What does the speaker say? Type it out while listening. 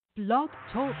Blog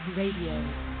Talk Radio.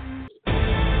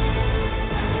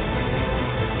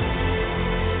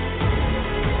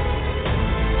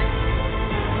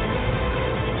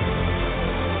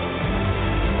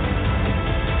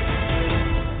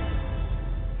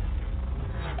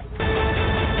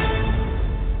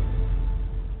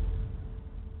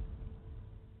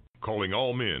 Calling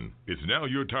all men, it's now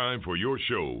your time for your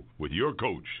show with your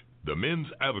coach, the Men's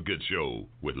Advocate Show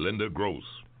with Linda Gross.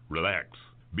 Relax,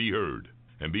 be heard,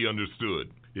 and be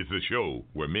understood. It's a show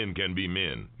where men can be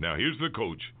men. Now here's the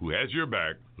coach who has your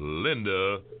back,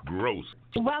 Linda Gross.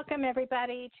 Welcome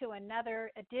everybody to another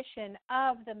edition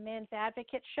of the Men's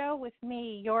Advocate Show with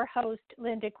me, your host,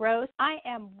 Linda Gross. I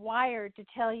am wired to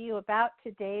tell you about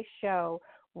today's show.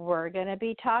 We're going to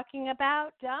be talking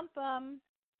about dump 'em.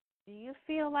 Do you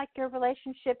feel like your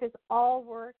relationship is all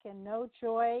work and no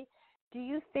joy? Do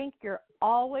you think you're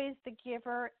always the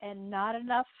giver and not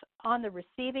enough on the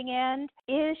receiving end?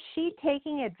 Is she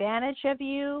taking advantage of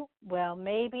you? Well,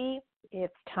 maybe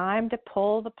it's time to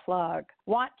pull the plug.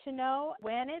 Want to know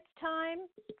when it's time?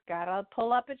 Gotta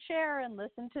pull up a chair and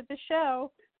listen to the show.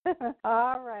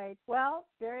 All right. Well,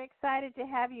 very excited to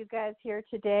have you guys here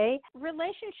today.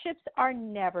 Relationships are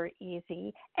never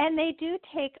easy, and they do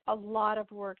take a lot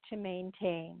of work to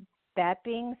maintain. That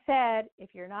being said,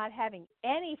 if you're not having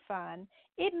any fun,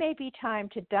 it may be time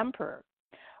to dump her.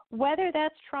 Whether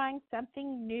that's trying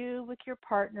something new with your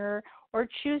partner or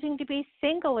choosing to be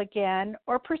single again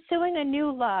or pursuing a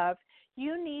new love,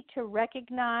 you need to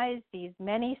recognize these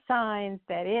many signs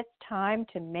that it's time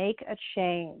to make a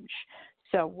change.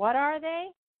 So what are they?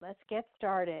 Let's get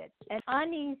started. An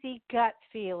uneasy gut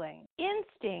feeling.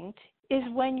 Instinct is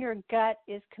when your gut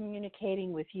is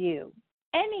communicating with you.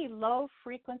 Any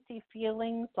low-frequency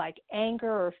feelings like anger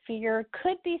or fear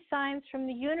could be signs from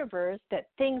the universe that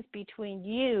things between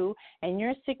you and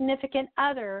your significant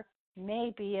other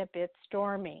may be a bit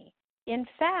stormy. In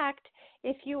fact,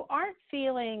 if you aren't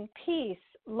feeling peace,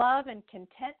 love, and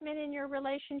contentment in your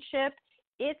relationship,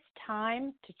 it's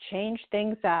time to change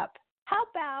things up. How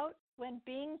about when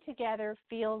being together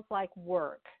feels like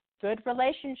work? Good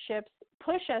relationships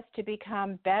push us to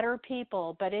become better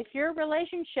people, but if your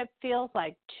relationship feels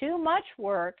like too much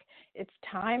work, it's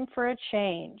time for a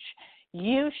change.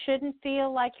 You shouldn't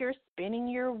feel like you're spinning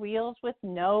your wheels with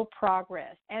no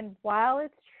progress. And while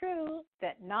it's true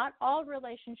that not all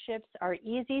relationships are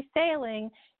easy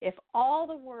sailing, if all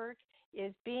the work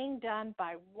is being done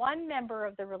by one member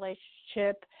of the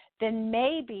relationship, then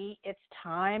maybe it's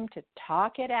time to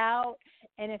talk it out.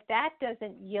 And if that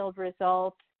doesn't yield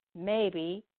results,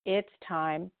 maybe it's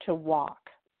time to walk.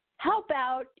 How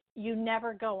about you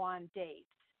never go on dates?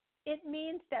 It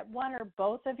means that one or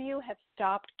both of you have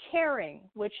stopped caring,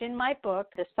 which in my book,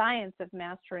 The Science of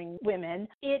Mastering Women,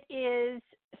 it is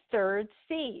third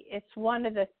C. It's one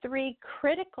of the three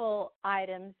critical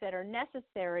items that are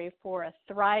necessary for a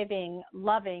thriving,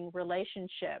 loving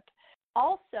relationship.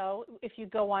 Also, if you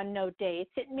go on no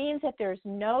dates, it means that there's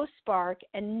no spark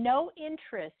and no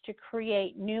interest to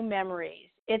create new memories.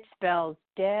 It spells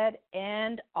dead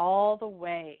end all the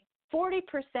way.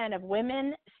 40% of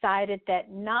women cited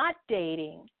that not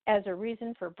dating as a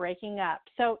reason for breaking up.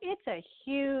 So it's a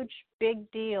huge, big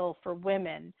deal for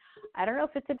women. I don't know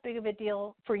if it's a big of a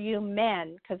deal for you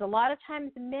men, because a lot of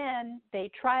times men, they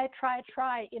try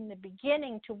in the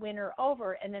beginning to win her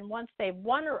over, and then once they've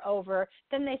won her over,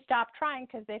 then they stop trying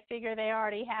because they figure they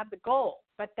already have the goal.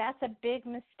 But that's a big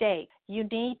mistake. You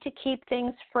need to keep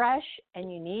things fresh,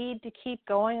 and you need to keep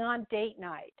going on date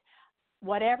night.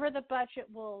 Whatever the budget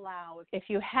will allow. If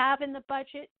you have in the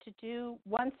budget to do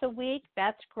once a week,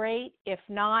 that's great. If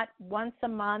not, once a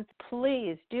month.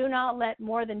 Please do not let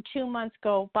more than 2 months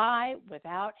go by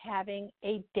without having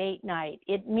a date night.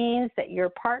 It means that your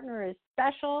partner is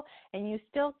special and you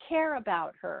still care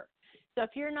about her. So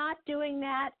if you're not doing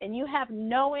that and you have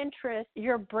no interest,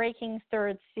 you're breaking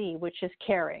third C, which is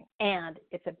caring, and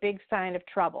it's a big sign of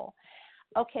trouble.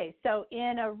 Okay, so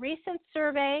in a recent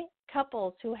survey,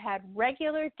 couples who had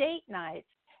regular date nights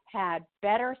had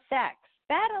better sex.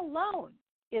 That alone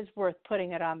is worth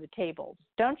putting it on the table,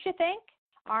 don't you think?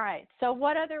 All right, so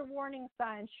what other warning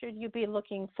signs should you be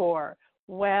looking for?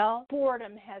 Well,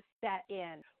 boredom has set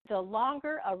in. The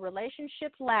longer a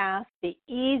relationship lasts, the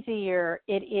easier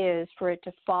it is for it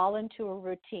to fall into a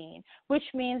routine, which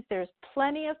means there's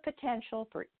plenty of potential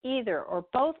for either or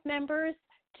both members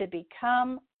to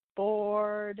become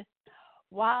bored.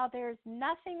 While there's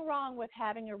nothing wrong with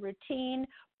having a routine,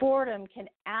 boredom can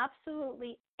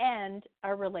absolutely end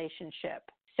a relationship.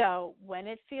 So when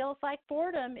it feels like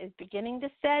boredom is beginning to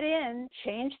set in,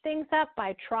 change things up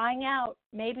by trying out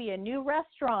maybe a new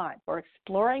restaurant or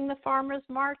exploring the farmer's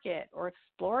market or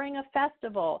exploring a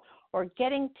festival or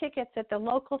getting tickets at the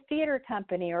local theater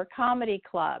company or comedy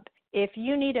club. If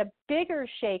you need a bigger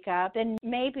shakeup, then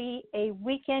maybe a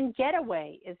weekend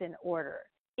getaway is in order.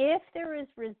 If there is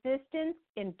resistance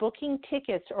in booking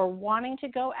tickets or wanting to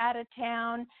go out of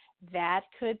town, that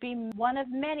could be one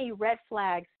of many red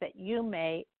flags that you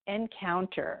may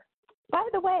encounter. By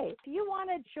the way, if you want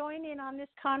to join in on this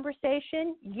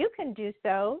conversation, you can do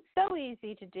so. So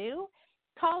easy to do.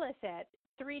 Call us at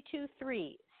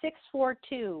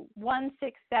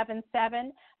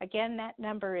 323-642-1677. Again, that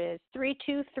number is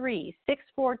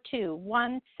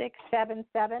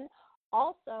 323-642-1677.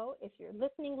 Also, if you're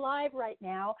listening live right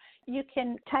now, you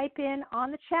can type in on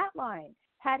the chat line.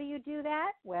 How do you do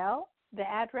that? Well, the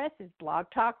address is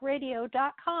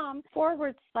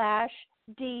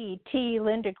blogtalkradio.com/DT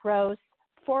Linda Gross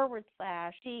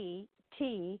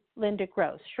 /DT Linda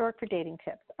Gross, short for dating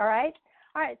tips. All right,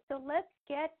 so let's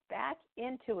get back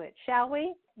into it, shall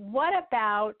we? What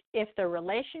about if the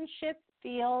relationship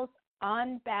feels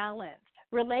unbalanced?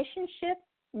 Relationships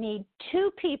need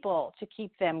two people to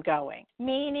keep them going,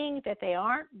 meaning that they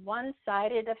aren't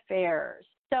one-sided affairs.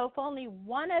 So if only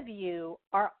one of you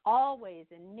are always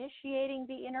initiating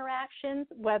the interactions,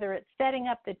 whether it's setting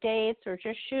up the dates or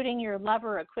just shooting your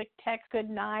lover a quick text, good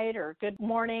night or good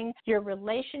morning, your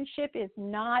relationship is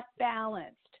not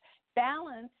balanced.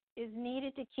 Balance is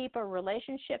needed to keep a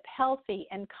relationship healthy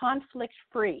and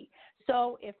conflict-free.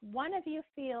 So if one of you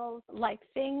feels like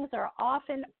things are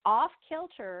often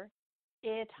off-kilter,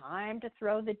 it's time to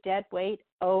throw the dead weight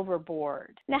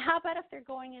overboard. Now, how about if they're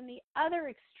going in the other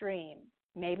extreme?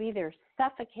 Maybe they're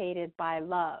suffocated by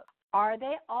love. Are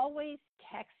they always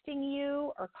texting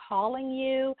you or calling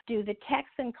you? Do the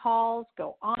texts and calls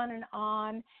go on and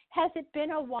on? Has it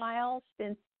been a while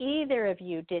since either of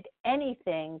you did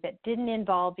anything that didn't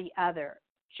involve the other?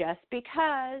 Just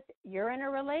because you're in a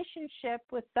relationship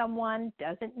with someone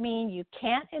doesn't mean you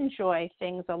can't enjoy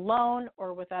things alone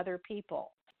or with other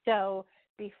people. So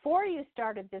before you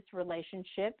started this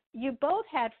relationship, you both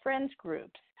had friends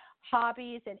groups,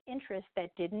 hobbies, and interests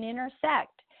that didn't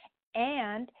intersect.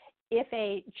 And if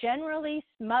a generally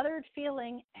smothered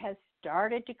feeling has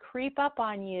started to creep up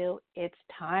on you, it's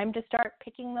time to start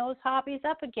picking those hobbies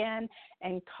up again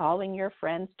and calling your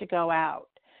friends to go out.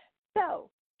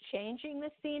 So changing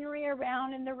the scenery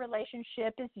around in the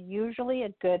relationship is usually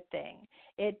a good thing.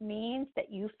 It means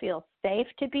that you feel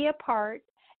safe to be apart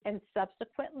and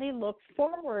subsequently look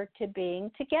forward to being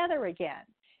together again.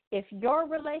 If your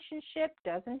relationship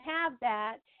doesn't have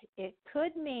that, it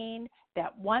could mean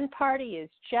that one party is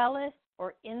jealous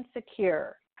or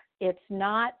insecure. It's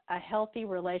not a healthy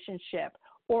relationship.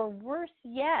 Or worse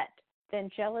yet than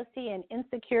jealousy and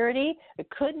insecurity, it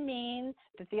could mean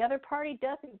that the other party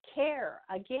doesn't care.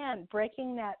 Again,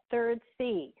 breaking that third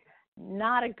C.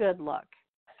 Not a good look.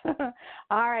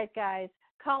 All right, guys.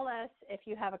 Call us if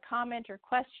you have a comment or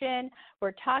question.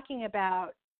 We're talking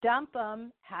about dump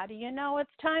them. How do you know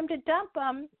it's time to dump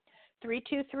them?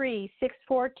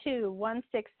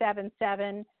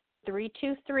 323-642-1677,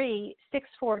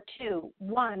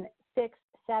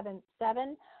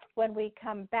 323-642-1677. When we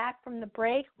come back from the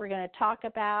break, we're going to talk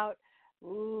about,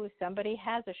 somebody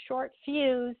has a short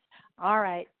fuse. All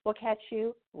right, we'll catch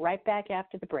you right back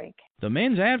after the break. The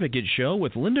Men's Advocate Show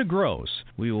with Linda Gross.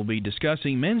 We will be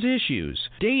discussing men's issues,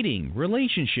 dating,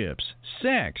 relationships,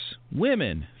 sex,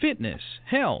 women, fitness,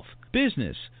 health,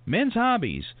 business, men's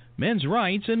hobbies, men's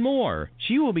rights, and more.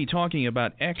 She will be talking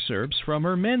about excerpts from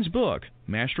her men's book,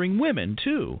 Mastering Women,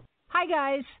 too. Hi,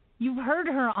 guys. You've heard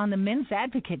her on the Men's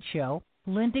Advocate Show.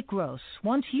 Linda Gross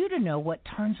wants you to know what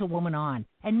turns a woman on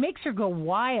and makes her go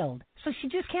wild, so she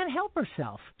just can't help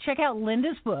herself. Check out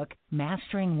Linda's book,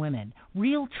 Mastering Women,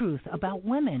 Real Truth About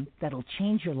Women That'll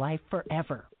Change Your Life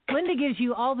Forever. Linda gives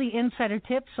you all the insider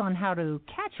tips on how to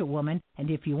catch a woman and,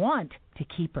 if you want, to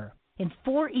keep her. In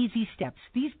 4 easy steps,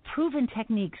 these proven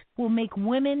techniques will make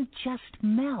women just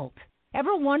melt.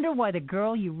 Ever wonder why the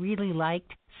girl you really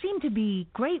liked seemed to be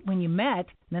great when you met,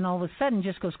 then all of a sudden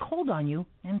just goes cold on you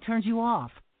and turns you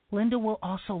off? Linda will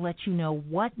also let you know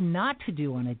what not to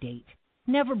do on a date.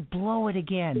 Never blow it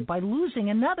again by losing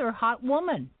another hot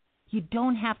woman. You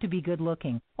don't have to be good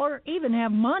looking or even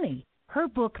have money. Her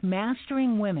book,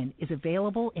 Mastering Women, is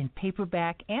available in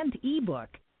paperback and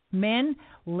ebook. Men,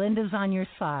 Linda's on your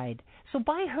side. So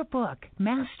buy her book,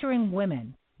 Mastering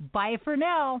Women. Buy it for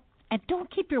now. And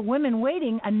don't keep your women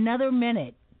waiting another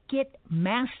minute. Get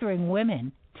Mastering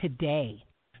Women today.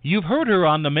 You've heard her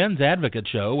on the Men's Advocate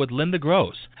Show with Linda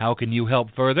Gross. How can you help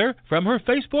further? From her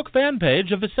Facebook fan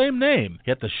page of the same name.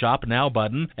 Hit the Shop Now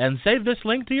button and save this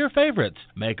link to your favorites.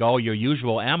 Make all your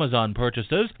usual Amazon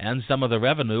purchases, and some of the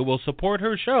revenue will support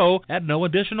her show at no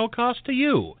additional cost to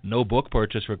you. No book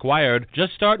purchase required.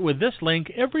 Just start with this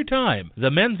link every time. The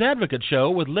Men's Advocate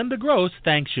Show with Linda Gross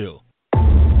thanks you.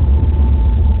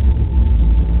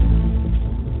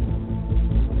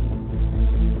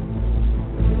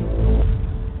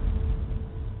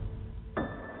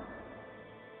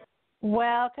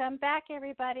 Welcome back,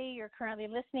 everybody. You're currently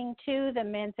listening to the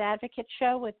Men's Advocate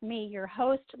Show with me, your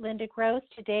host, Linda Gross.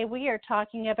 Today we are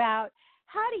talking about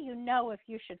how do you know if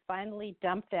you should finally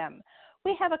dump them.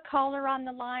 We have a caller on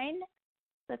the line.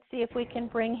 Let's see if we can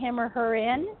bring him or her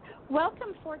in.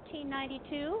 Welcome,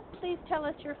 1492. Please tell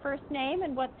us your first name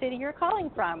and what city you're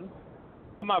calling from.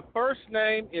 My first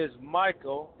name is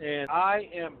Michael, and I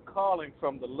am calling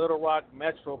from the Little Rock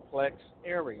Metroplex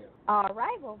area. All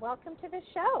right. Well, welcome to the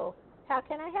show. How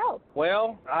can I help?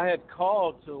 Well, I had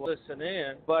called to listen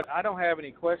in, but I don't have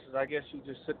any questions. I guess you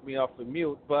just took me off the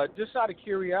mute. But just out of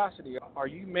curiosity, are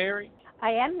you married? I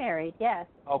am married, yes.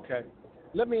 Okay.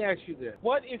 Let me ask you this.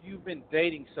 What if you've been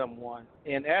dating someone,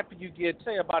 and after you get,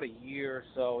 say, about a year or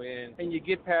so in, and you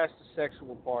get past the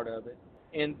sexual part of it,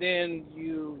 and then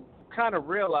you kind of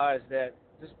realize that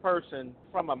this person,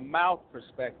 from a mouth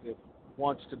perspective,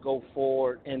 wants to go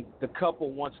forward, and the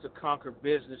couple wants to conquer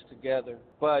business together,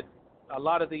 but a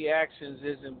lot of the actions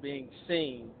isn't being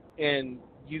seen in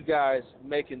you guys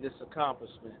making this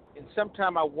accomplishment. And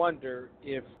sometimes I wonder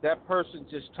if that person's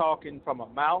just talking from a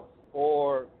mouth,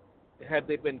 or have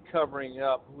they been covering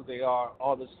up who they are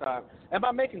all this time? Am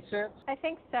I making sense? I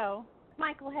think so.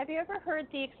 Michael, have you ever heard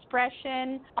the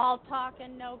expression, all talk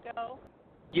and no go?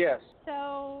 Yes.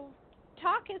 So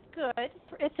talk is good.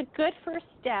 It's a good first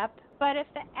step, but if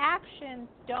the actions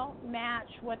don't match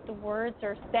what the words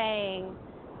are saying,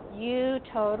 you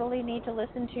totally need to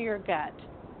listen to your gut.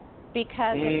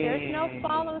 Because if there's no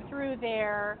follow through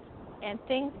there and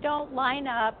things don't line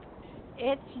up,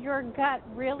 it's your gut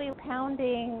really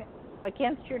pounding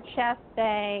against your chest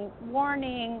saying,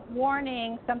 warning,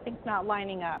 warning, something's not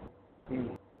lining up.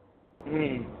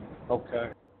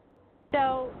 Okay.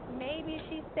 So maybe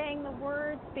she's saying the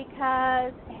words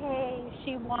because, hey,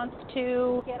 she wants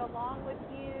to get along with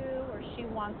you, or she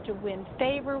wants to win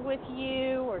favor with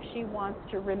you, or she wants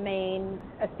to remain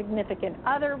a significant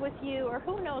other with you, or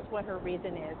who knows what her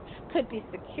reason is. Could be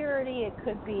security, it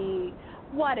could be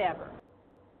whatever.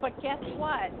 But guess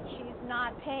what? She's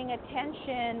not paying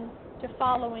attention to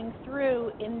following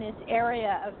through in this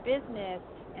area of business,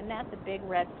 and that's a big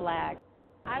red flag.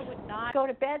 I would not go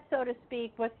to bed, so to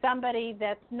speak, with somebody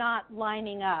that's not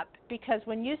lining up, because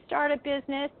when you start a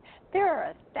business, there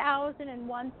are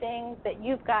 1,001 things that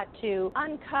you've got to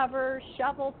uncover,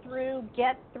 shovel through,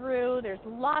 get through. There's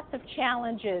lots of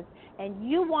challenges, and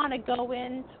you want to go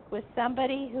in with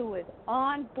somebody who is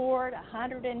on board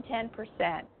 110%,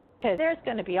 because there's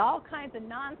going to be all kinds of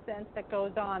nonsense that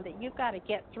goes on that you've got to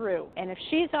get through. And if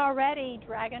she's already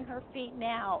dragging her feet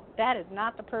now, that is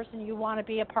not the person you want to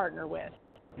be a partner with.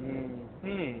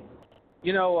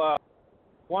 You know,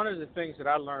 one of the things that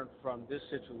I learned from this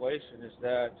situation is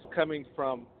that, coming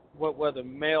from whether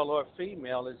male or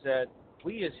female, is that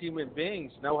we as human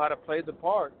beings know how to play the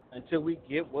part until we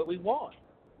get what we want.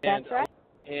 That's right.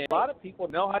 And a lot of people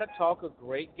know how to talk a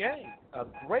great game.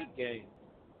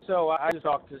 So I just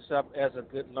chalk this up as a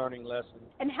good learning lesson.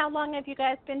 And how long have you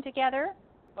guys been together?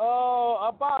 Oh,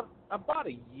 about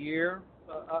a year,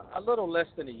 a little less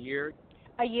than a year.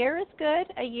 A year is good.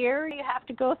 A year, you have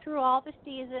to go through all the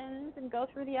seasons and go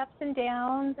through the ups and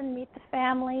downs and meet the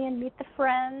family and meet the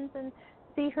friends and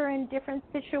see her in different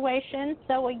situations.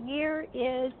 So a year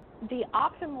is the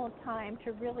optimal time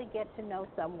to really get to know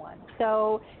someone.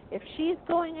 So if she's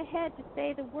going ahead to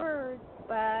say the words,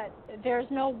 but there's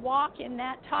no walk in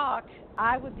that talk,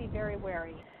 I would be very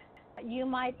wary. You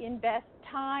might invest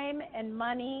time and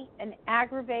money and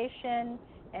aggravation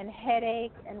and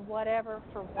headache and whatever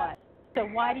for what? So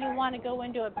why do you want to go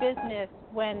into a business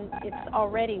when it's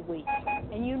already weak?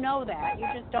 And you know that. You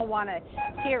just don't want to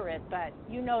hear it, but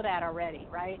you know that already,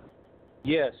 right?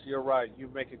 Yes, you're right. You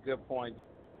make a good point.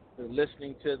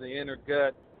 Listening to the inner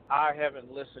gut, I haven't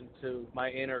listened to my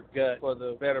inner gut for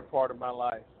the better part of my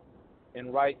life.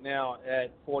 And right now,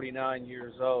 at 49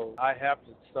 years old, I have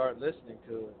to start listening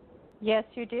to it. Yes,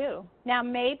 you do. Now,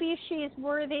 maybe she's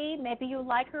worthy. Maybe you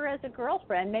like her as a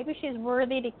girlfriend. Maybe she's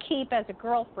worthy to keep as a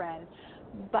girlfriend.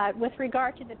 But with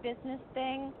regard to the business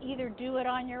thing, either do it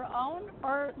on your own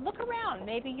or look around.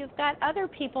 Maybe you've got other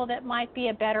people that might be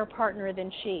a better partner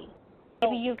than she.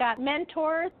 Maybe you've got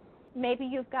mentors. maybe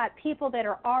you've got people that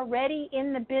are already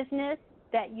in the business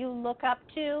that you look up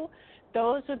to.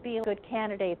 Those would be good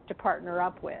candidates to partner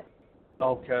up with.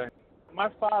 Okay. My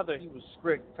father, he was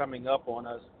strict coming up on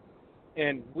us,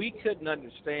 and we couldn't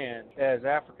understand as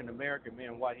African-American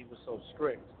men why he was so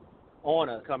strict on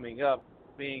us coming up,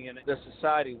 being in the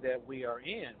society that we are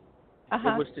in.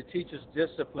 It was to teach us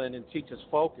discipline and teach us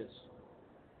focus,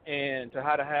 and to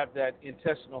how to have that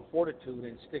intestinal fortitude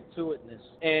and stick-to-itness.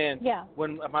 And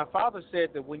when my father said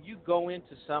that when you go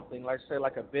into something, like say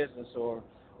like a business or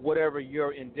whatever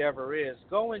your endeavor is,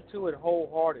 go into it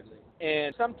wholeheartedly.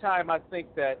 And sometimes I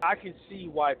think that I can see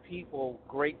why people,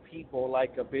 great people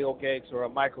like a Bill Gates or a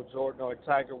Michael Jordan or a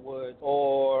Tiger Woods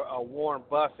or a Warren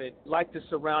Buffett like to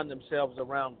surround themselves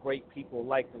around great people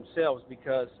like themselves,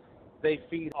 because they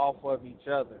feed off of each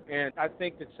other. And I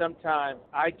think that sometimes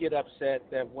I get upset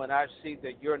that when I see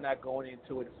that you're not going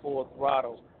into it full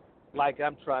throttle, like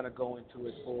I'm trying to go into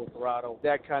it full throttle,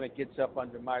 that kind of gets up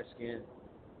under my skin.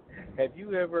 Have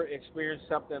you ever experienced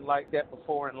something like that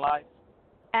before in life?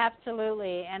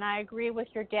 Absolutely, and I agree with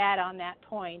your dad on that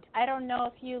point. I don't know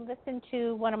if you listened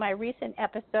to one of my recent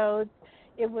episodes.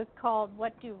 It was called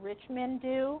What Do Rich Men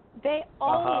Do? They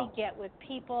only get with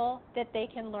people that they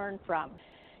can learn from.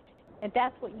 And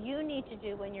that's what you need to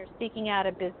do when you're seeking out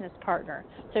a business partner.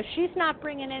 So if she's not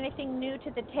bringing anything new to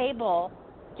the table,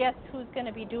 guess who's going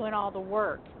to be doing all the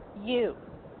work? You.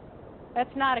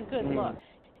 That's not a good look.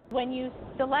 When you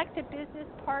select a business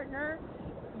partner,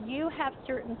 you have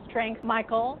certain strengths,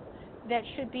 Michael, that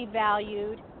should be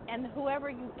valued, and whoever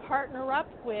you partner up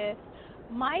with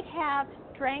might have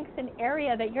strengths in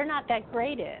area that you're not that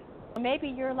great in. Maybe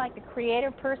you're like the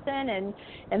creative person,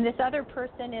 and this other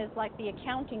person is like the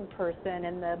accounting person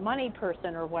and the money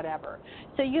person or whatever.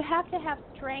 So you have to have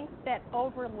strengths that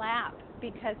overlap,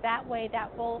 because that way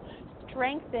that will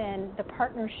strengthen the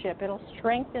partnership. It'll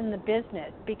strengthen the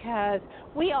business, because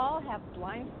we all have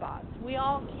blind spots. We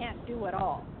all can't do it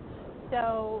all.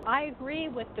 So I agree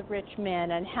with the rich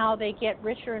men, and how they get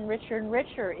richer and richer and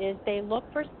richer is they look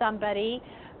for somebody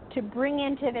to bring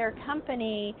into their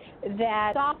company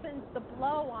that softens the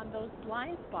blow on those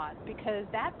blind spots, because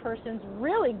that person's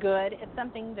really good at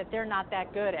something that they're not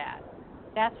that good at.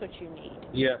 That's what you need.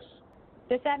 Yes.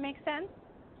 Does that make sense?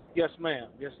 Yes, ma'am.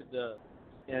 Yes, it does.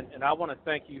 And I want to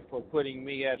thank you for putting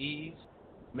me at ease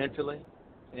mentally,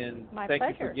 and thank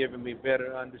you for giving me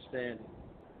better understanding.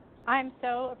 I'm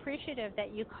so appreciative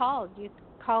that you called. You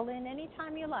call in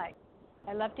anytime you like.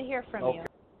 I love to hear from you.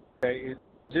 Okay. Is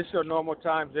this your normal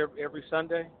times every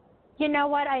Sunday? You know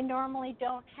what? I normally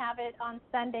don't have it on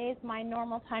Sundays. My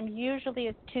normal time usually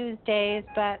is Tuesdays,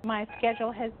 but my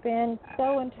schedule has been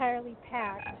so entirely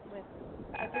packed with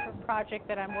a different project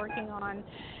that I'm working on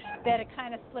that it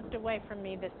kind of slipped away from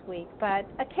me this week. But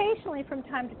occasionally, from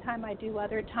time to time, I do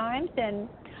other times, and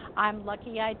I'm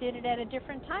lucky I did it at a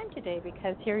different time today,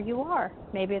 because here you are.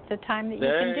 Maybe it's a time that you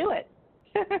can do it.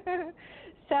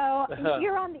 So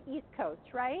you're on the East Coast,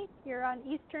 right? You're on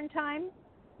Eastern time?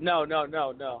 No.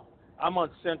 I'm on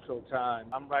Central time.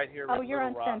 I'm right here in you're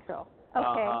Little on Rock. Central.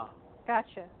 Okay,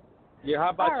 gotcha. Yeah, how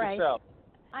about All right. yourself?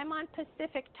 I'm on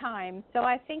Pacific time, so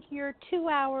I think you're 2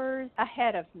 hours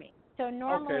ahead of me. So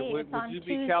normally it's on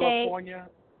Tuesday. Would you be California?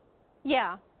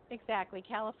 Yeah, exactly,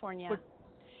 California.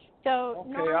 So okay,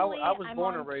 normally I was I'm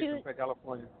born on and raised in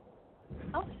California.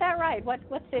 Oh, is that right? What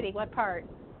city? What part?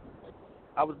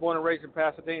 I was born and raised in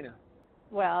Pasadena.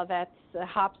 Well, that's a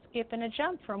hop, skip, and a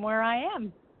jump from where I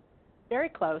am. Very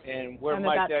close. And where I'm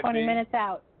might about that 20 be? minutes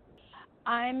out.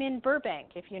 I'm in Burbank,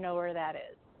 if you know where that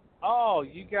is. Oh,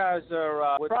 you guys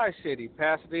are Tri-City,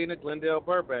 Pasadena, Glendale,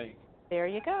 Burbank. There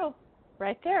you go.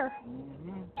 Right there.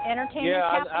 Mm-hmm. Entertainment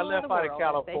capital I left of the out world, of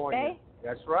California.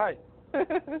 That's right.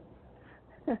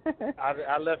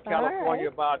 I left California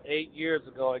about 8 years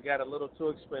ago. It got a little too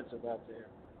expensive out there.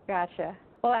 Gotcha.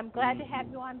 Well, I'm glad to have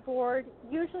you on board.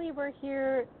 Usually we're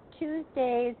here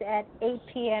Tuesdays at 8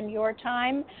 p.m. your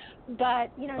time,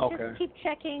 but, just keep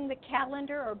checking the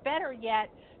calendar, or better yet,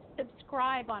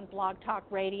 subscribe on Blog Talk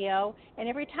Radio, and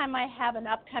every time I have an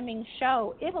upcoming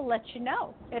show, it'll let you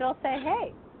know. It'll say,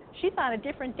 hey, she's on a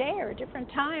different day or a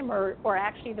different time, or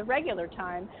actually the regular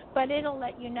time, but it'll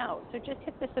let you know. So just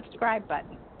hit the subscribe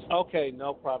button. Okay,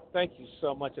 no problem. Thank you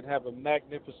so much, and have a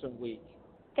magnificent week.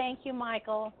 Thank you,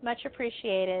 Michael. Much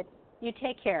appreciated. You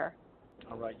take care.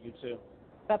 All right, you too.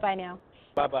 Bye-bye now.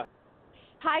 Bye-bye.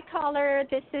 Hi, caller.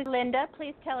 This is Linda.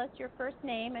 Please tell us your first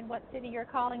name and what city you're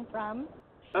calling from.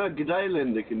 Good day,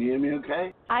 Linda. Can you hear me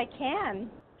okay? I can.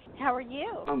 How are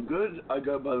you? I'm good. I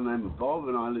go by the name of Bob,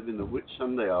 and I live in the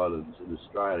Whitsunday Islands in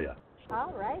Australia.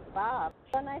 All right, Bob.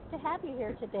 So nice to have you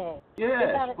here today.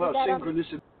 Yeah,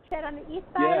 synchronicity. Said on the east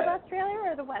side of Australia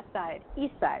or the west side?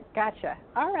 East side. Gotcha.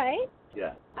 All right.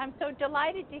 Yeah. I'm so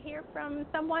delighted to hear from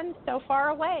someone so far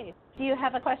away. Do you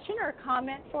have a question or a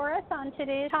comment for us on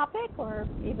today's topic or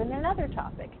even another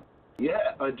topic?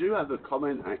 Yeah, I do have a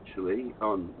comment actually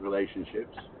on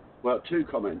relationships. Well, two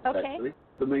comments actually.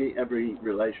 For me, every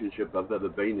relationship I've ever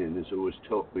been in has always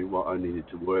taught me what I needed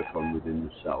to work on within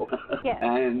myself. Yes.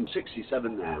 And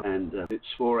 67 now, and it's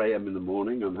 4 a.m. in the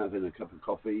morning. I'm having a cup of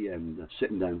coffee and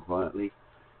sitting down quietly.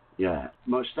 Yeah,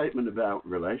 my statement about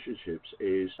relationships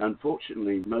is,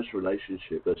 unfortunately, most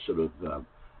relationships, the sort of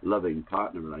loving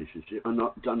partner relationship, are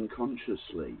not done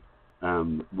consciously.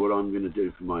 What I'm going to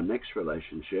do for my next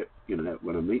relationship,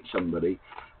 when I meet somebody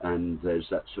and there's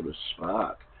that sort of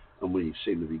spark and we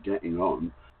seem to be getting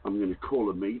on, I'm going to call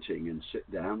a meeting and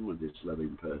sit down with this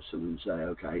loving person and say,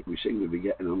 okay, we seem to be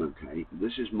getting on okay.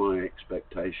 This is my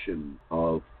expectation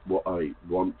of what I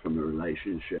want from a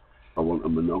relationship. I want a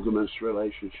monogamous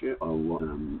relationship. I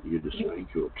want you to speak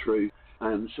your truth.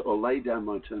 And so I'll lay down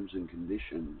my terms and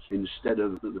conditions instead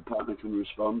of that the partner can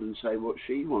respond and say what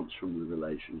she wants from the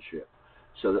relationship.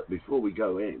 So that before we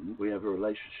go in, we have a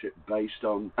relationship based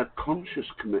on a conscious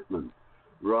commitment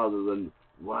rather than,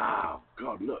 wow,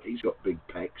 God, look, he's got big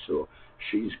pecs or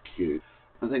she's cute.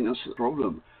 I think that's the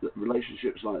problem. That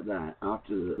relationships like that,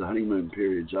 after the honeymoon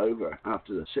period's over,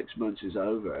 after the 6 months is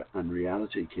over and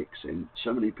reality kicks in,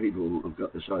 so many people have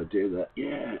got this idea that,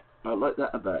 yeah, I like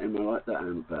that about him, I like that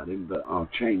about him, but I'll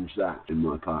change that in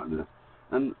my partner.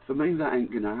 And for me, that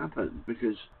ain't going to happen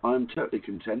because I'm totally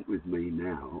content with me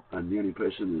now, and the only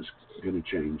person that's going to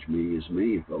change me is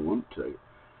me if I want to.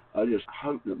 I just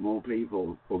hope that more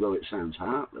people, although it sounds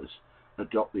heartless,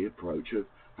 adopt the approach of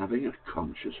having a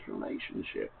conscious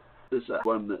relationship. There's that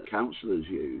one that counsellors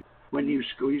use. When you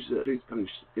squeeze the toothpaste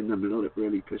in the middle, it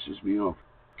really pisses me off.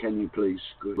 Can you please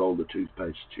roll the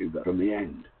toothpaste tube from the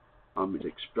end? I'm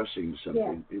expressing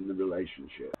something in the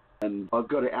relationship. And I've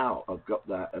got it out. I've got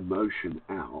that emotion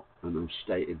out, and I've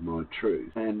stated my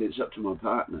truth. And it's up to my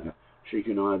partner. She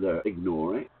can either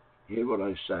ignore it, hear what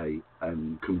I say,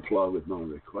 and comply with my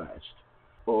request,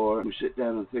 or we sit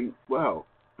down and think, well,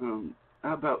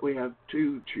 how about we have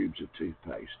 2 tubes of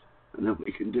toothpaste, and then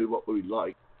we can do what we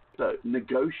like. So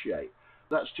negotiate.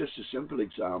 That's just a simple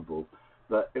example.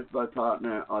 But if I found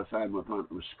my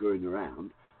partner was screwing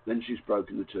around, then she's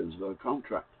broken the terms of our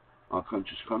contract, our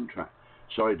conscious contract.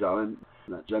 Sorry, darling,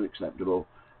 that's unacceptable.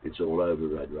 It's all over,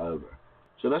 Red Rover.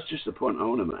 So that's just the point I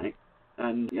want to make.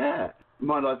 And yeah,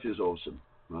 my life is awesome.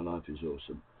 My life is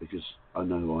awesome because I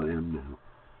know who I am now.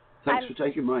 Thanks for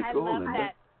taking my call, love Linda.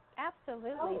 That.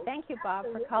 Absolutely. Thank you, Bob,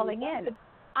 for calling in.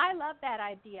 I love that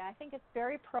idea. I think it's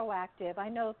very proactive. I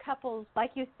know couples,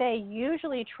 like you say,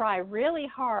 usually try really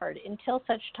hard until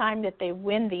such time that they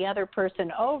win the other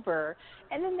person over,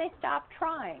 and then they stop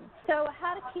trying. So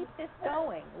how to keep this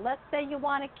going? Let's say you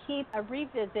want to keep a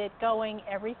revisit going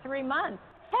every 3 months.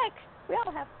 Heck, we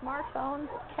all have smartphones.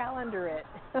 Calendar it.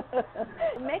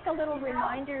 Make a little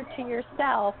reminder to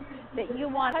yourself that you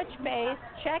want to touch base,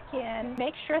 check in,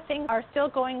 make sure things are still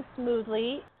going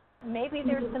smoothly. Maybe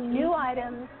there's some new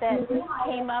items that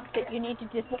came up that you need to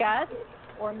discuss,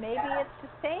 or maybe it's the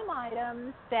same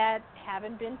items that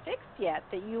haven't been fixed yet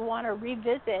that you want to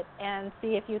revisit and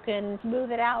see if you can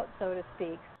smooth it out, so to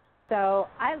speak. So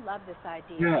I love this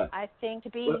idea. Yeah. I think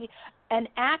to be an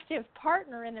active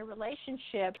partner in the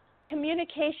relationship,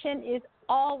 communication is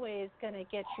always going to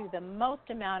get you the most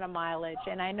amount of mileage.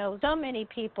 And I know so many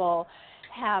people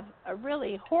have a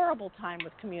really horrible time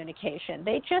with communication.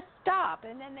 They just stop,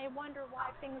 and then they wonder why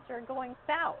things are going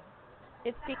south.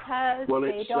 It's because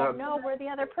they don't know where the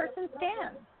other person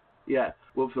stands. Yeah,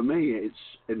 well, for me, it's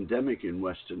endemic in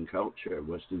Western culture,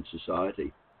 Western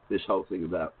society, this whole thing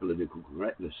about political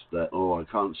correctness, that,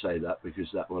 I can't say that because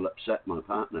that will upset my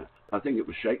partner. I think it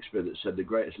was Shakespeare that said, the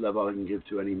greatest love I can give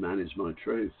to any man is my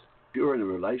truth. If you're in a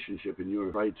relationship and you're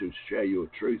afraid to share your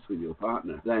truth with your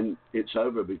partner, then it's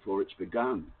over before it's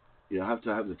begun. You have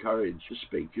to have the courage to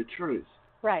speak your truth.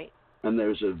 Right. And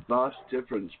there's a vast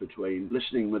difference between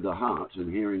listening with the heart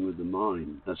and hearing with the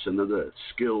mind. That's another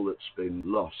skill that's been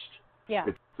lost. Yeah.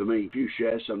 For me, if you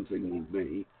share something with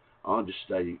me, I'll just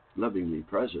stay lovingly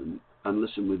present and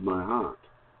listen with my heart.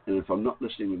 And if I'm not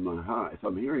listening with my heart, if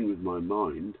I'm hearing with my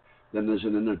mind, then there's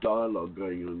an inner dialogue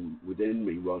going on within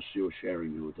me whilst you're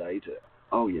sharing your data.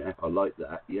 Oh, yeah, I like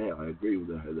that. Yeah, I agree with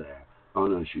her there. Oh,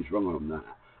 no, she's wrong on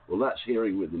that. Well, that's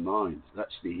hearing with the mind.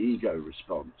 That's the ego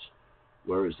response.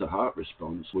 Whereas the heart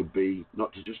response would be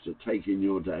not to just to take in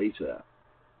your data.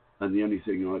 And the only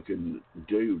thing I can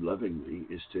do lovingly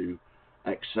is to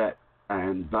accept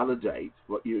and validate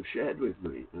what you've shared with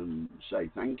me and say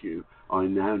thank you. I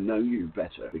now know you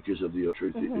better because of the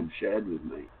truth that you've shared with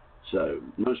me. So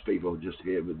most people just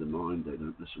hear with the mind, they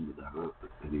don't listen with the heart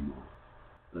anymore.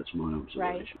 That's my observation.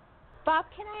 Right. Bob,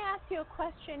 can I ask you a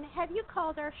question? Have you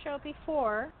called our show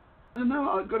before?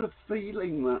 No, I've got a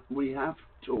feeling that we have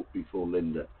talked before,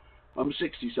 Linda. I'm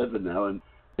 67 now, and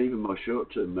even my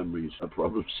short-term memory is a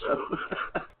problem,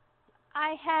 so...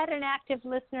 I had an active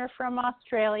listener from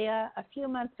Australia a few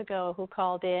months ago who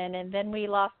called in, and then we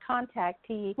lost contact.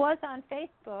 He was on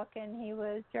Facebook, and he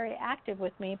was very active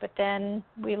with me, but then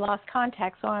we lost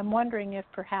contact, so I'm wondering if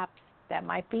perhaps that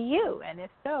might be you, and if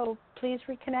so, please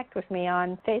reconnect with me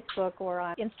on Facebook or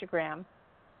on Instagram.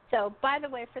 So, by the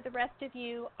way, for the rest of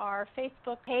you, our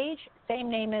Facebook page,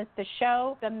 same name as the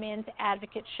show, The Men's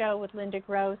Advocate Show with Linda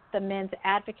Gross, The Men's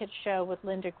Advocate Show with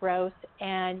Linda Gross,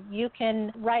 and you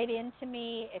can write in to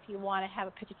me if you want to have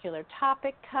a particular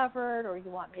topic covered or you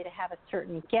want me to have a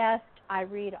certain guest. I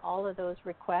read all of those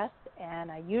requests, and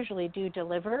I usually do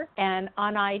deliver. And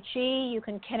on IG, you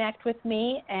can connect with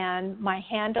me, and my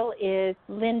handle is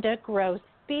Linda Gross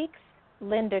Speaks,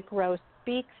 Linda Gross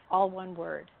Speaks, all one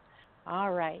word.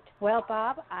 All right. Well,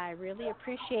 Bob, I really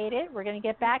appreciate it. We're going to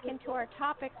get back into our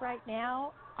topic right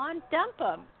now on dump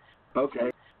 'em. Okay.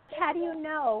 How do you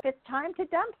know if it's time to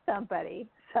dump somebody?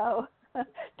 So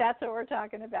that's what we're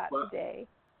talking about today.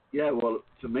 Yeah, well,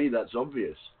 to me, that's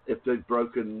obvious. If they've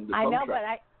broken the contract. I know,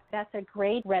 but that's a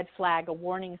great red flag, a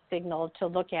warning signal to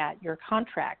look at your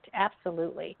contract.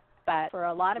 Absolutely. But for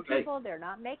a lot of people, they're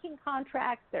not making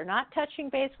contracts. They're not touching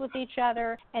base with each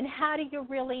other. And how do you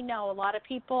really know? A lot of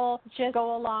people just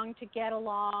go along to get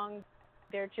along.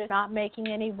 They're just not making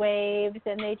any waves,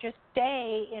 and they just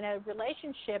stay in a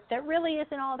relationship that really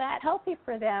isn't all that healthy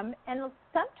for them. And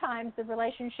sometimes the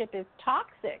relationship is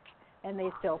toxic, and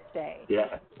they still stay.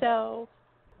 Yeah. So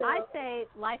I say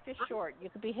life is short.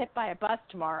 You could be hit by a bus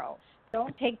tomorrow.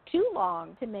 Don't take too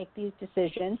long to make these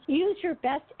decisions. Use your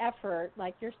best effort,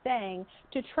 like you're saying,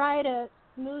 to try to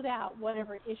smooth out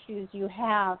whatever issues you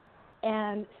have.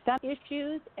 And some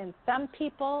issues and some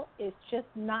people, it's just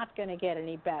not going to get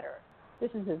any better.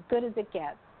 This is as good as it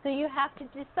gets. So you have to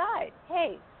decide,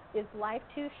 hey, is life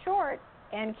too short,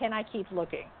 and can I keep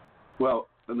looking? Well,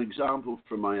 an example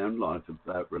from my own life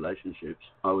about relationships.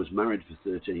 I was married for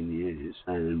 13 years,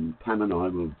 and Pam and I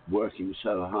were working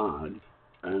so hard.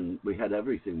 And we had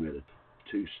everything. We had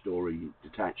a 2-story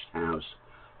detached house,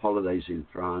 holidays in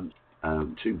France,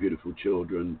 2 beautiful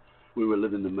children. We were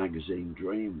living the magazine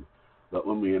dream. But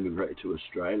when we emigrated to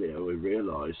Australia, we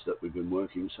realized that we've been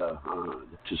working so hard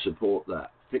to support that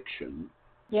fiction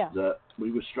that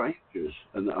we were strangers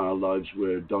and that our lives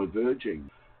were diverging.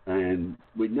 And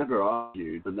we never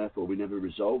argued, and therefore we never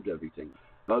resolved everything.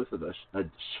 Both of us had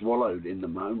swallowed in the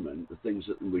moment the things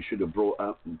that we should have brought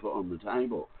up and put on the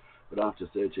table. But after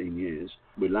 13 years,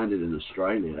 we landed in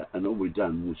Australia, and all we'd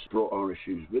done was brought our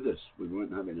issues with us. We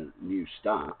weren't having a new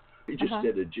start. We just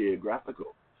did a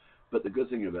geographical. But the good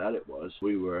thing about it was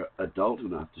we were adult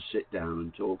enough to sit down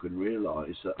and talk and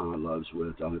realize that our lives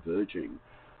were diverging,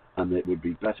 and it would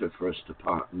be better for us to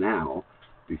part now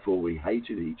before we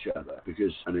hated each other,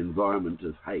 because an environment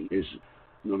of hate is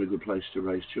not a good place to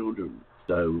raise children.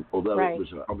 So although it was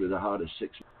probably the hardest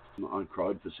 6 months, I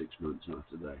cried for 6 months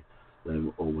after they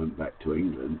all went back to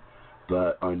England,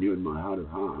 but I knew in my heart of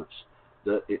hearts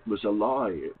that it was a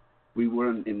lie. We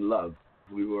weren't in love.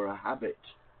 We were a habit,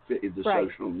 fitted the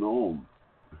social norm.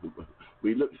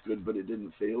 We looked good, but it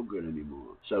didn't feel good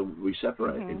anymore. So we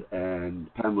separated,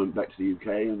 and Pam went back to the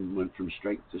UK and went from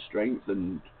strength to strength,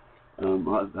 and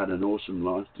I've had an awesome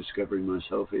life discovering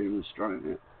myself here in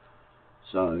Australia.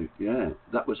 So, yeah,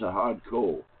 that was a hard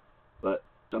call, but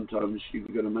sometimes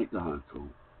you've got to make the hard call.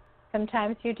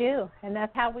 Sometimes you do, and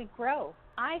that's how we grow.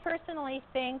 I personally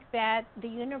think that the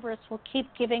universe will keep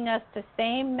giving us the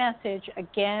same message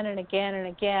again and again and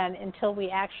again until we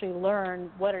actually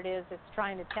learn what it is it's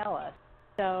trying to tell us.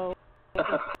 So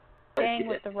staying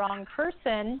with the wrong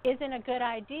person isn't a good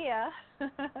idea.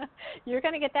 You're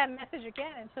going to get that message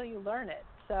again until you learn it.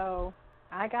 So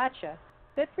I gotcha.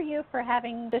 Good for you for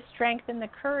having the strength and the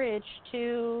courage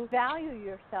to value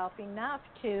yourself enough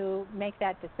to make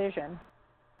that decision.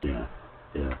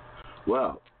 Yeah.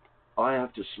 Well, I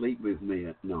have to sleep with me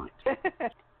at night.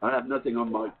 I have nothing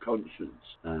on my conscience.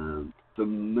 For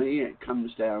me, it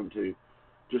comes down to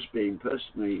just being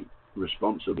personally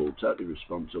responsible, totally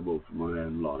responsible for my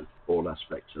own life, all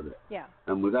aspects of it. Yeah.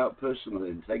 And without personal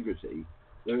integrity,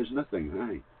 there is nothing,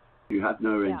 hey? If you have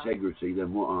no integrity,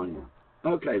 then what are you?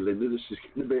 Okay, Linda, this is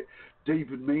getting a bit deep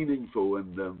and meaningful,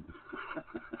 and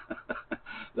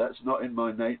that's not in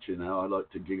my nature now. I like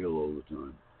to giggle all the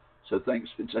time. So thanks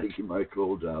for taking my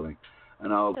call, darling.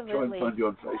 And I'll try and find you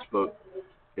on Facebook.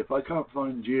 If I can't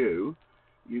find you,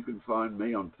 you can find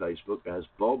me on Facebook as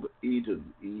Bob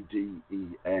Eden,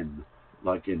 Eden,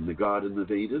 like in the Garden of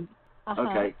Eden. Uh-huh.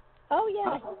 Okay. Oh,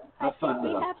 yes. I think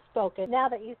we that. have spoken, now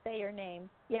that you say your name.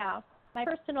 Yeah. My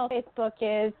personal Facebook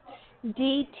is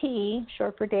DT,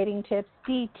 short for dating tips,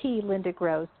 DT Linda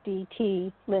Gross,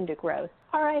 DT Linda Gross.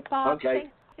 All right, Bob. Okay.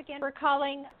 Thanks again for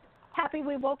calling. Happy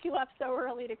we woke you up so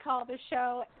early to call the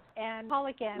show. And call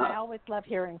again. I always love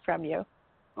hearing from you.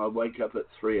 I wake up at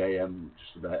 3 a.m.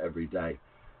 just about every day.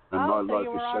 And my life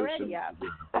you were is so already simple.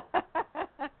 up.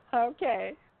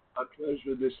 Okay. I'll close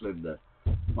with this, Linda.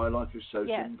 My life is so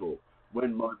Yes. simple.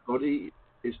 When my body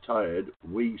is tired,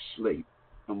 we sleep.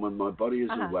 And when my body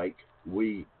is awake,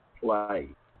 we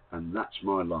play. And that's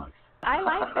my life. I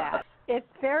like that. It's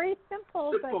very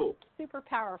simple, but super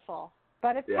powerful.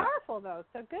 But it's powerful, though,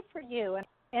 so good for you.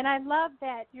 And I love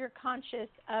that you're conscious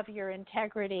of your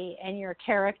integrity and your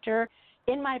character.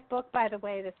 In my book, by the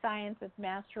way, The Science of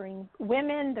Mastering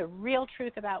Women, the real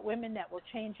truth about women that will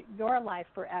change your life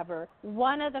forever,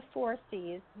 one of the 4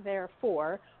 C's, there are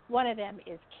 4, one of them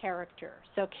is character.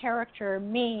 So character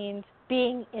means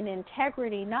being in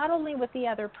integrity, not only with the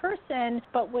other person,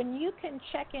 but when you can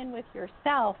check in with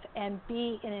yourself and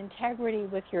be in integrity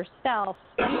with yourself,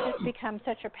 you just become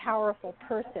such a powerful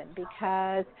person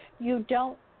because you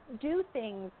don't do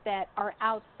things that are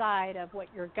outside of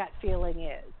what your gut feeling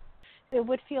is. It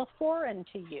would feel foreign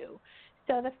to you.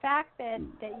 So the fact that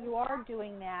you are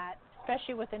doing that,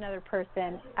 especially with another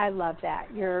person, I love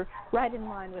that. You're right in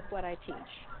line with what I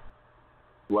teach.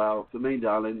 Well, for me,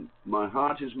 darling, my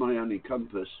heart is my only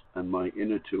compass and my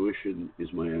inner tuition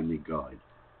is my only guide.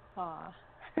 Aw.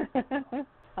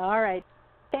 All right.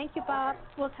 Thank you, Bob.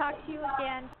 We'll talk to you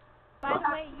again. By the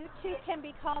way, you too can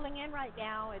be calling in right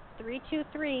now. It's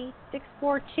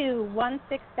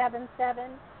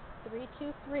 323-642-1677,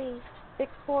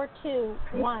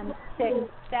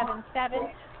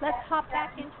 323-642-1677. Let's hop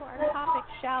back into our topic,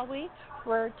 shall we?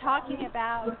 We're talking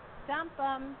about dump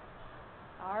 'em.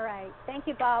 All right. Thank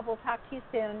you, Bob. We'll talk to you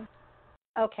soon.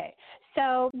 Okay.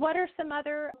 So what are some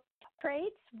other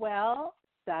traits? Well,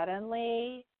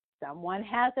 suddenly someone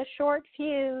has a short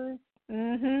fuse.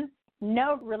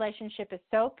 No relationship is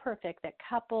so perfect that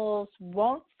couples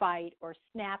won't fight or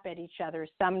snap at each other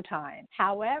sometime.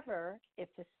 However, if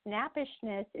the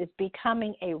snappishness is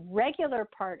becoming a regular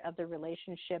part of the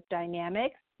relationship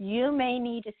dynamics, you may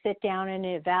need to sit down and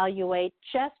evaluate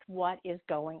just what is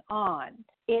going on.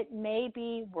 It may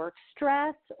be work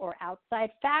stress or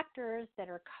outside factors that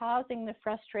are causing the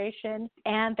frustration,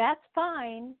 and that's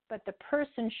fine, but the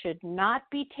person should not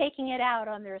be taking it out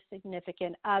on their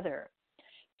significant other.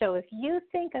 So if you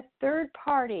think a third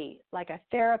party, like a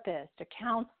therapist, a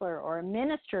counselor, or a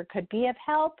minister could be of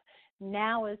help,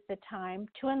 now is the time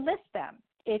to enlist them.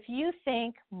 If you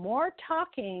think more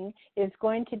talking is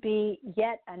going to be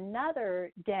yet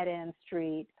another dead-end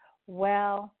street,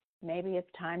 well, maybe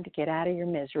it's time to get out of your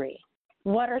misery.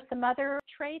 What are some other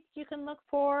traits you can look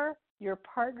for? Your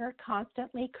partner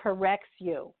constantly corrects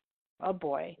you. Oh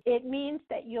boy. It means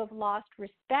that you have lost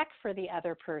respect for the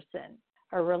other person.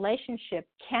 A relationship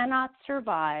cannot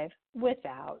survive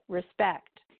without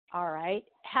respect. All right.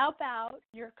 How about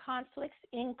your conflicts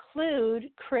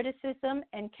include criticism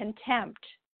and contempt?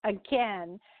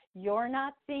 Again, you're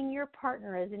not seeing your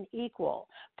partner as an equal.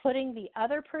 Putting the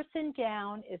other person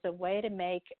down is a way to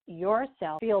make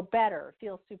yourself feel better,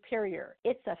 feel superior.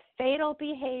 It's a fatal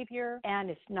behavior and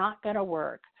it's not going to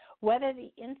work. Whether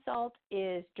the insult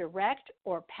is direct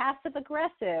or passive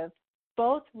aggressive,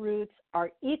 both routes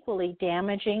are equally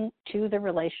damaging to the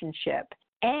relationship.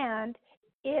 And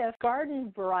if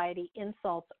garden variety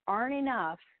insults aren't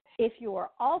enough, if you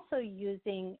are also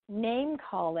using name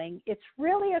calling, it's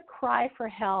really a cry for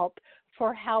help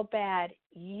for how bad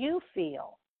you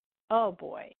feel. Oh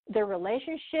boy, the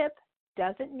relationship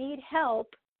doesn't need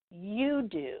help, you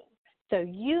do. So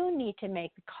you need to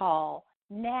make the call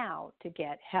now to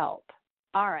get help.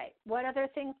 All right, what other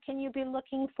things can you be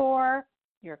looking for?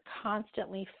 You're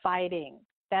constantly fighting.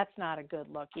 That's not a good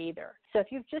look either. So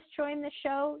if you've just joined the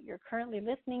show, you're currently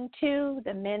listening to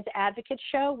the Men's Advocate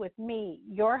Show with me,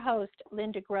 your host,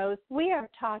 Linda Gross. We are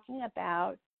talking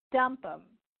about dump 'em.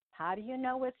 How do you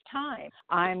know it's time?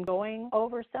 I'm going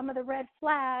over some of the red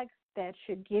flags that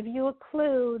should give you a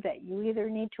clue that you either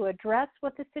need to address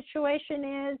what the situation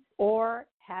is or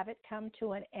have it come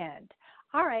to an end.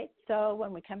 All right, so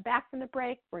when we come back from the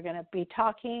break, we're going to be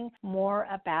talking more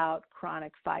about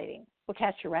chronic fighting. We'll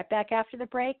catch you right back after the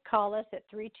break. Call us at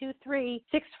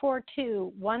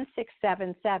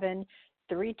 323-642-1677,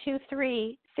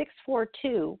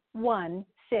 323-642-1677.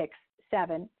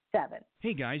 8677.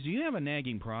 Hey guys, do you have a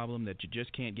nagging problem that you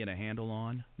just can't get a handle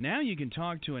on? Now you can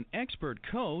talk to an expert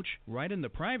coach right in the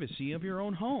privacy of your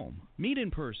own home. Meet in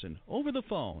person, over the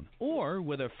phone, or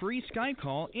with a free Skype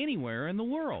call anywhere in the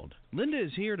world. Linda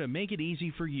is here to make it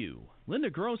easy for you.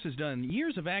 Linda Gross has done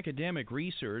years of academic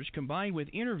research combined with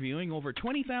interviewing over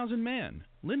 20,000 men.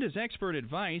 Linda's expert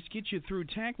advice gets you through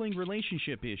tackling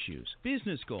relationship issues,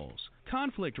 business goals,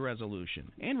 conflict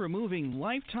resolution, and removing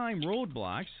lifetime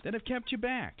roadblocks that have kept you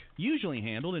back. Usually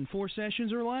handled in 4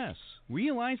 sessions or less.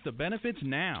 Realize the benefits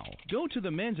now. Go to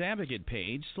the Men's Advocate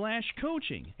page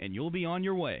 /coaching and you'll be on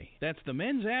your way. That's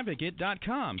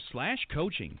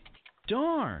themensadvocate.com/coaching.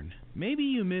 Darn! Maybe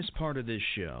you missed part of this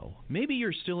show. Maybe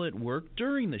you're still at work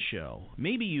during the show.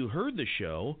 Maybe you heard the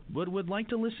show but would like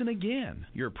to listen again.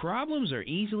 Your problems are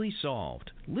easily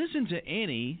solved. Listen to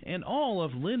any and all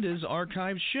of Linda's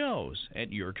archived shows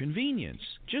at your convenience.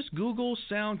 Just Google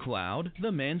SoundCloud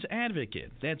The Men's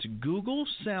Advocate. That's Google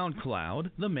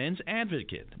SoundCloud The Men's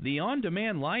Advocate. The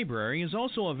on-demand library is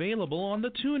also available on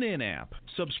the TuneIn app.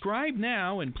 Subscribe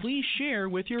now and please share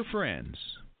with your friends.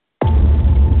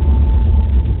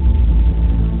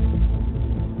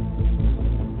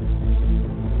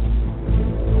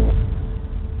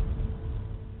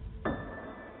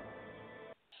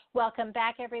 Welcome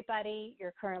back, everybody.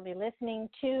 You're currently listening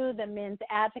to the Men's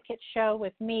Advocate Show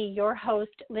with me, your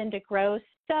host, Linda Gross.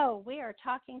 So we are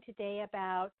talking today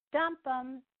about dump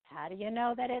 'em. How do you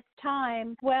know that it's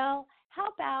time? Well, how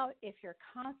about if you're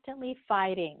constantly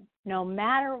fighting? No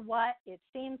matter what, it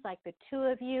seems like the two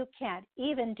of you can't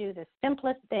even do the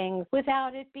simplest things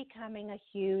without it becoming a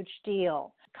huge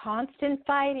deal. Constant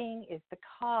fighting is the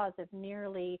cause of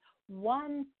nearly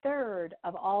 1/3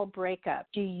 of all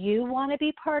breakups. Do you want to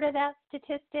be part of that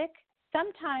statistic?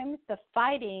 Sometimes the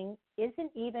fighting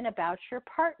isn't even about your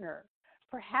partner.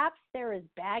 Perhaps there is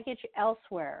baggage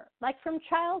elsewhere, like from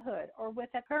childhood or with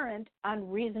a current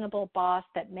unreasonable boss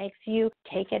that makes you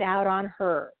take it out on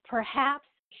her. Perhaps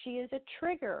she is a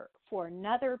trigger for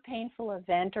another painful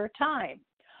event or time.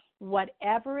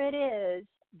 Whatever it is,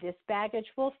 this baggage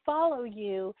will follow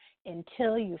you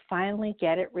until you finally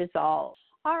get it resolved.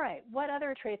 All right, what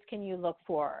other traits can you look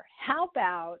for? How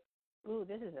about,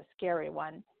 this is a scary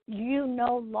one. You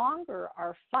no longer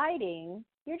are fighting,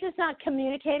 you're just not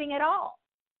communicating at all.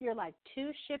 You're like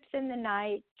two ships in the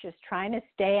night, just trying to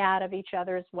stay out of each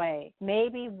other's way.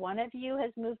 Maybe one of you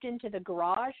has moved into the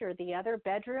garage or the other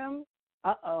bedroom.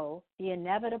 Uh-oh, the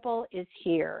inevitable is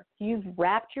here. You've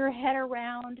wrapped your head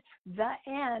around the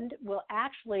end will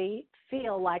actually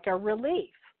feel like a relief,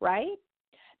 right?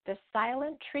 The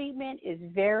silent treatment is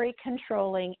very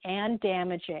controlling and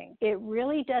damaging. It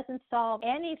really doesn't solve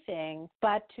anything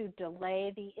but to delay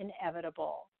the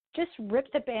inevitable. Just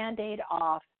rip the Band-Aid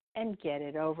off and get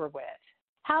it over with.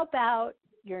 How about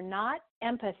you're not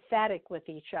empathetic with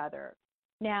each other?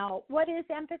 Now, what is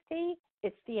empathy?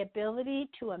 It's the ability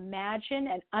to imagine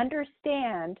and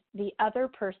understand the other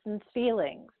person's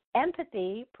feelings.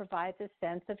 Empathy provides a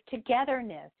sense of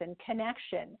togetherness and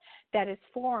connection that is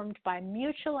formed by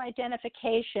mutual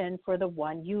identification for the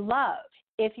one you love.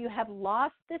 If you have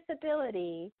lost this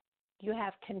ability, you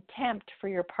have contempt for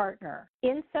your partner.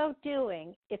 In so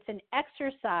doing, it's an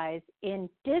exercise in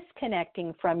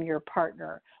disconnecting from your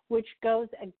partner, which goes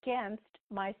against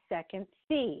my second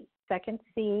C. Second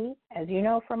C, as you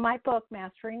know from my book,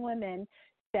 Mastering Women,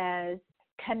 says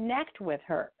connect with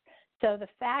her. So the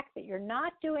fact that you're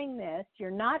not doing this,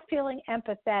 you're not feeling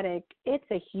empathetic,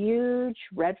 it's a huge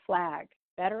red flag.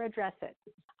 Better address it.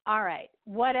 All right,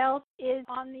 what else is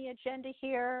on the agenda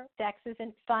here? Sex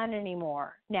isn't fun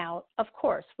anymore. Now, of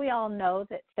course, we all know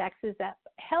that sex is a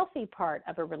healthy part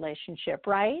of a relationship,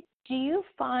 right? Do you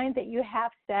find that you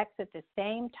have sex at the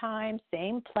same time,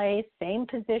 same place, same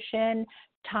position,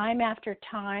 time after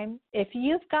time? If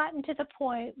you've gotten to the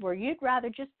point where you'd rather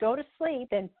just go to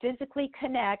sleep than physically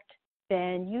connect,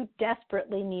 then you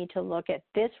desperately need to look at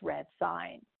this red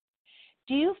sign.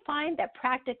 Do you find that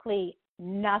practically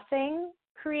nothing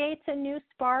creates a new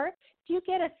spark? Do you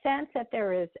get a sense that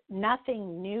there is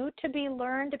nothing new to be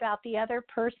learned about the other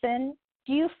person?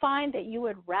 Do you find that you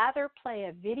would rather play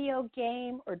a video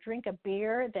game or drink a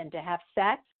beer than to have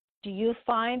sex? Do you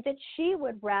find that she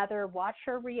would rather watch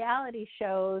her reality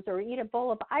shows or eat a bowl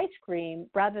of ice cream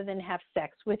rather than have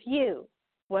sex with you?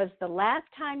 Was the last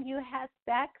time you had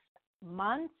sex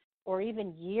months or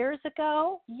even years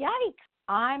ago? Yikes!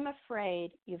 I'm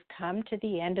afraid you've come to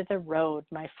the end of the road,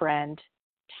 my friend.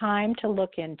 Time to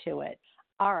look into it.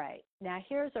 All right, now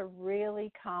here's a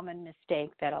really common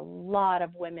mistake that a lot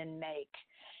of women make.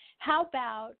 How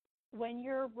about when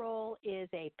your role is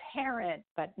a parent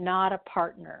but not a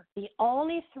partner. The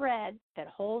only thread that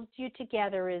holds you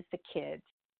together is the kids.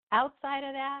 Outside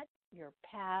of that, your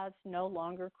paths no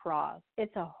longer cross.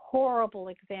 It's a horrible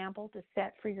example to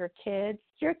set for your kids.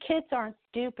 Your kids aren't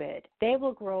stupid. They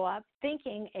will grow up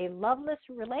thinking a loveless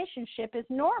relationship is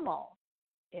normal.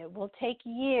 It will take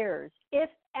years, if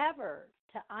ever,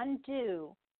 to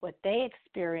undo what they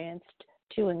experienced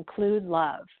to include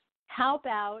love. How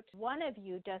about one of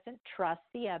you doesn't trust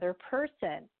the other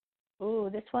person? Ooh,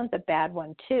 this one's a bad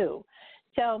one too.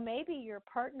 So maybe your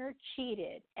partner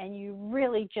cheated and you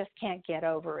really just can't get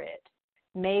over it.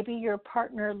 Maybe your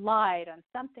partner lied on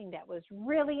something that was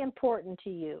really important to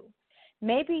you.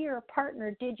 Maybe your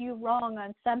partner did you wrong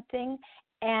on something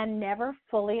and never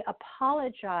fully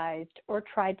apologized or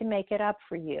tried to make it up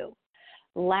for you.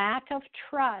 Lack of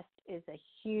trust is a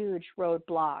huge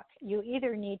roadblock. You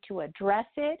either need to address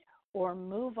it or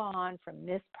move on from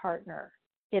this partner.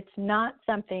 It's not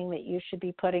something that you should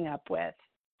be putting up with.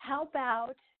 How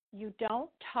about you don't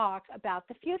talk about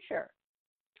the future?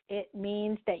 It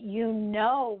means that you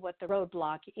know what the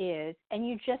roadblock is and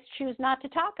you just choose not to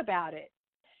talk about it.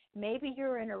 Maybe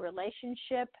you're in a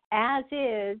relationship as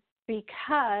is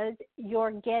because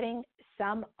you're getting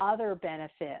some other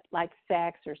benefit like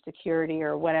sex or security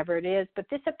or whatever it is, but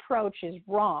this approach is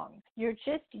wrong. You're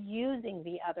just using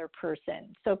the other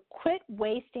person. So quit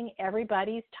wasting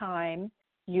everybody's time.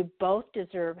 You both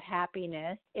deserve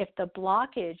happiness. If the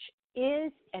blockage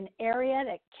is an area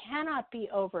that cannot be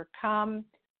overcome,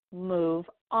 move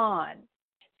on.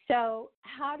 So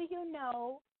how do you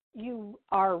know you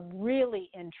are really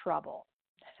in trouble?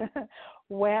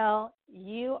 Well,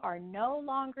 you are no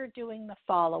longer doing the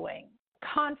following.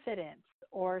 Confidence,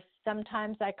 or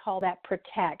sometimes I call that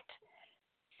protect.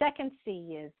 Second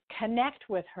C is connect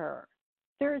with her.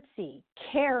 Third C,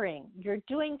 caring. You're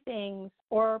doing things,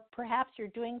 or perhaps you're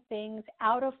doing things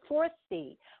out of fourth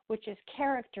C, which is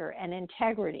character and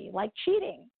integrity, like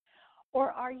cheating.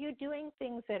 Or are you doing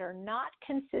things that are not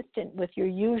consistent with your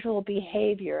usual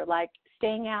behavior, like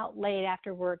staying out late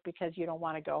after work because you don't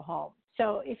want to go home?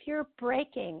 So if you're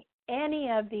breaking any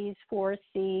of these four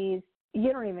C's,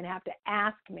 you don't even have to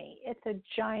ask me. It's a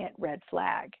giant red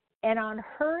flag. And on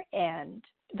her end,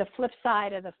 the flip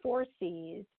side of the four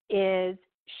C's is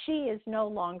she is no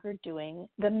longer doing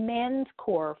the men's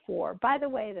core four. By the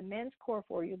way, the men's core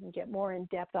four, you can get more in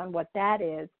depth on what that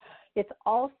is. It's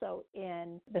also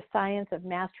in the Science of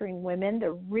Mastering Women,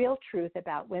 the real truth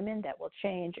about women that will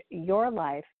change your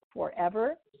life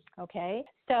forever. Okay,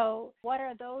 so what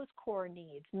are those core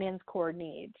needs, men's core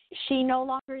needs? She no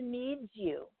longer needs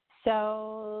you.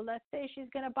 So let's say she's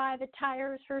going to buy the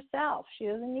tires herself. She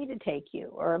doesn't need to take you.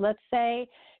 Or let's say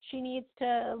she needs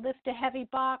to lift a heavy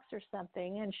box or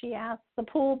something and she asks the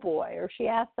pool boy or she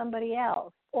asks somebody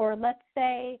else. Or let's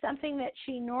say something that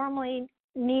she normally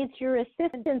needs your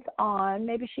assistance on.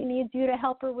 Maybe she needs you to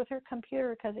help her with her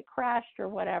computer because it crashed or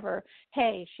whatever.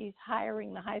 Hey, she's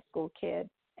hiring the high school kid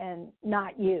and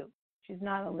not you. She's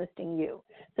not enlisting you.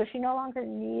 So she no longer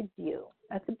needs you.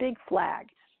 That's a big flag.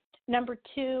 Number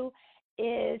two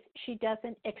is she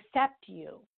doesn't accept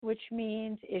you, which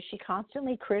means is she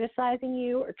constantly criticizing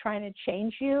you or trying to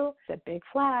change you? It's a big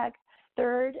flag.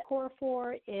 Third, core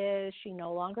four is she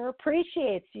no longer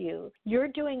appreciates you. You're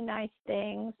doing nice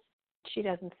things. She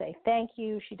doesn't say thank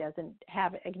you. She doesn't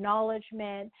have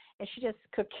acknowledgement, and she just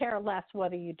could care less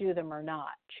whether you do them or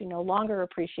not. She no longer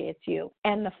appreciates you.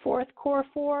 And the fourth core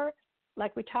four,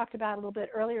 like we talked about a little bit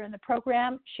earlier in the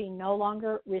program, she no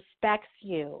longer respects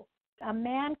you. A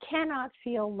man cannot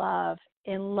feel love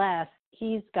unless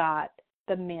he's got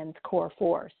the men's core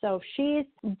four. So if she's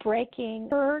breaking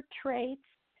her traits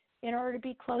in order to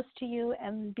be close to you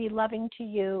and be loving to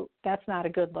you, that's not a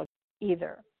good look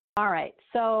either. All right,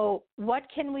 so what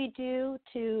can we do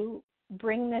to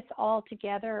bring this all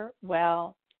together?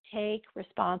 Well, take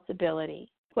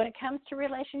responsibility. When it comes to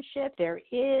relationships, there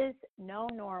is no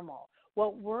normal.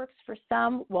 What works for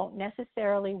some won't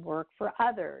necessarily work for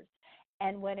others.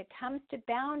 And when it comes to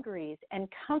boundaries and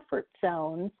comfort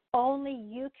zones, only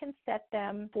you can set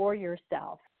them for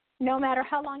yourself. No matter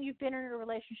how long you've been in a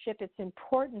relationship, it's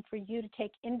important for you to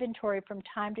take inventory from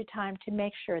time to time to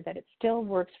make sure that it still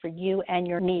works for you and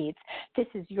your needs. This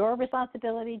is your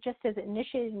responsibility, just as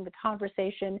initiating the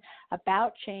conversation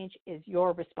about change is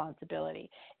your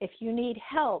responsibility. If you need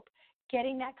help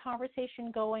getting that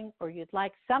conversation going, or you'd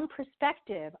like some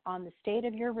perspective on the state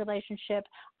of your relationship,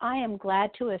 I am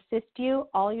glad to assist you.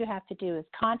 All you have to do is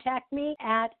contact me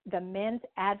at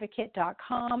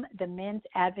themensadvocate.com,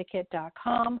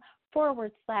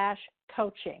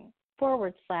 themensadvocate.com/coaching.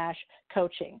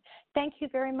 coaching. Thank you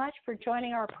very much for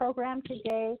joining our program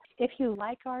today. If you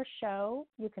like our show,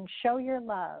 you can show your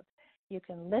love. You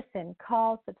can listen,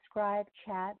 call, subscribe,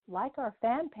 chat, like our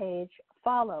fan page,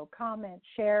 follow, comment,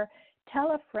 share,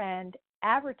 tell a friend,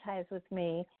 advertise with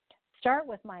me, start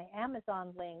with my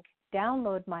Amazon link,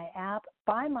 download my app,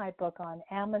 buy my book on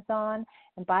Amazon.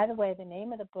 And by the way, the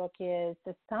name of the book is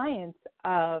The Science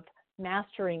of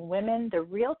Mastering Women, the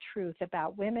Real Truth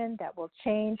About Women That Will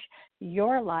Change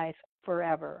Your Life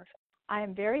Forever. I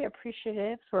am very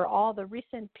appreciative for all the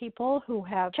recent people who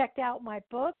have checked out my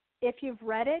book. If you've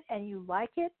read it and you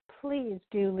like it, please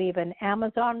do leave an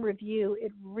Amazon review.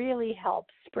 It really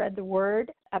helps spread the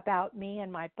word about me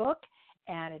and my book,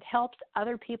 and it helps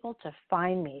other people to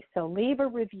find me. So leave a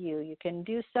review. You can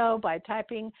do so by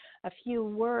typing a few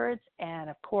words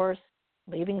and, of course,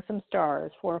 leaving some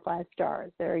stars, 4 or 5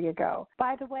 stars. There you go.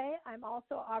 By the way, I'm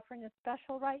also offering a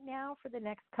special right now for the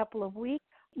next couple of weeks.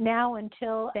 Now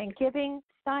until Thanksgiving,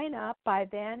 sign up by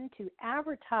then to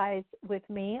advertise with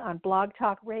me on Blog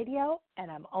Talk Radio,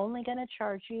 and I'm only going to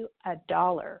charge you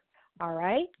 $1. All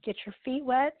right? Get your feet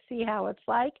wet, see how it's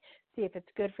like, see if it's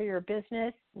good for your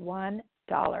business. $1.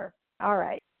 All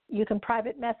right. You can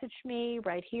private message me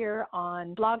right here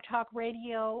on Blog Talk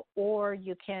Radio, or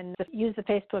you can use the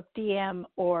Facebook DM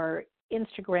or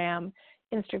Instagram.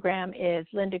 Instagram is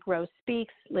Linda Gross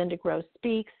Speaks, Linda Gross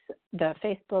Speaks. The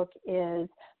Facebook is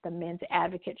The Men's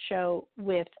Advocate Show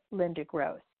with Linda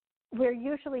Gross. We're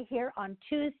usually here on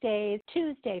Tuesday,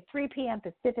 3 p.m.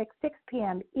 Pacific, 6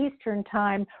 p.m. Eastern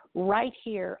Time, right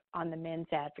here on The Men's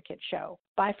Advocate Show.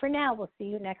 Bye for now. We'll see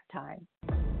you next time.